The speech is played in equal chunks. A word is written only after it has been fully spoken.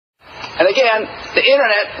And again, the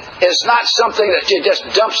internet is not something that you just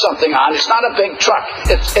dump something on. It's not a big truck.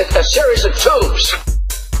 It's a series of tubes.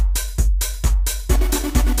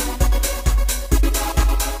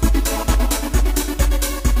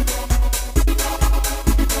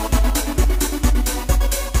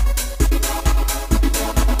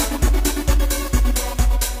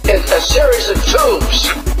 It's a series of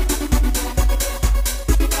tubes.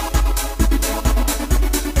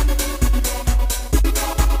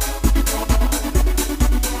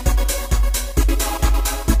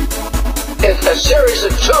 It's a series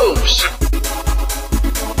of tubes.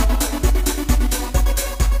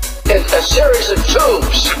 It's a series of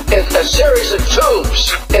tubes. It's a series of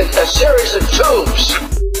tubes. It's a series of tubes.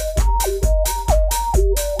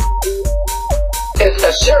 It's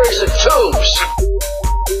a series of tubes.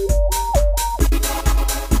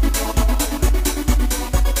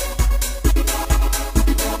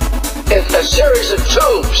 It's a series of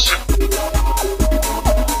tubes.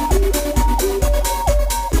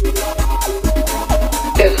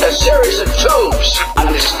 It's a series of tubes,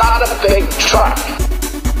 and it's not a big truck.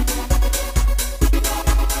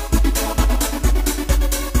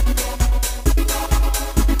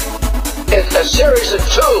 It's a series of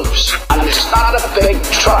tubes, and it's not a big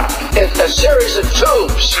truck. It's a series of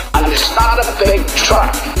tubes, and it's not a big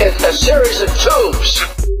truck. It's a series of tubes.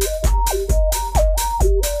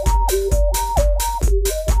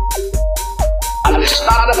 And it's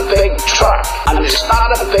not a big truck. And it's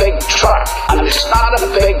not a big truck. And it's not a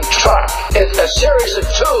big truck. It's a series of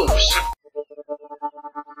tubes.